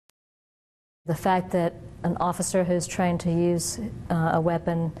The fact that an officer who's trained to use a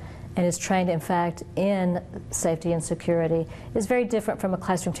weapon and is trained, in fact, in safety and security is very different from a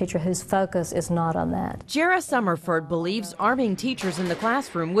classroom teacher whose focus is not on that. Jera Summerford believes arming teachers in the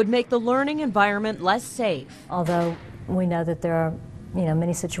classroom would make the learning environment less safe. Although we know that there are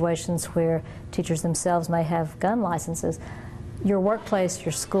many situations where teachers themselves may have gun licenses, your workplace,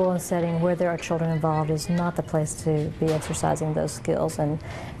 your school and setting where there are children involved is not the place to be exercising those skills, and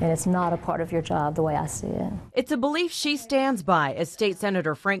it's not a part of your job the way I see it. It's a belief she stands by, as State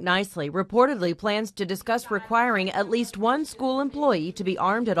Senator Frank Nicely reportedly plans to discuss requiring at least one school employee to be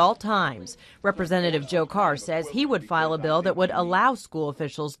armed at all times. Representative Joe Carr says he would file a bill that would allow school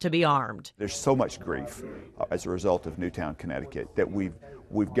officials to be armed. There's so much grief as a result of Newtown, Connecticut, that we've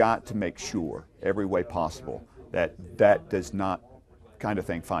got to make sure every way possible that does not kind of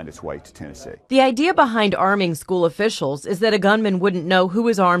thing find its way to Tennessee. The idea behind arming school officials is that a gunman wouldn't know who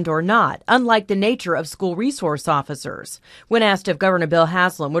is armed or not, unlike the nature of school resource officers. When asked if Governor Bill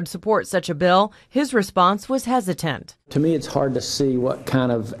Haslam would support such a bill, his response was hesitant. To me, it's hard to see how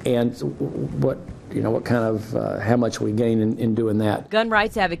much we gain in doing that. Gun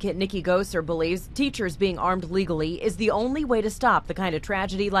rights advocate Nikki Gosser believes teachers being armed legally is the only way to stop the kind of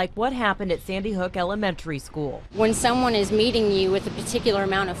tragedy like what happened at Sandy Hook Elementary School. When someone is meeting you with a particular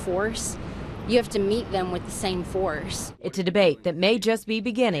amount of force, you have to meet them with the same force. It's a debate that may just be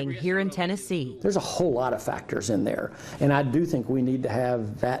beginning here in Tennessee. There's a whole lot of factors in there, and I do think we need to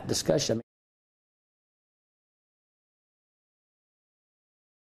have that discussion.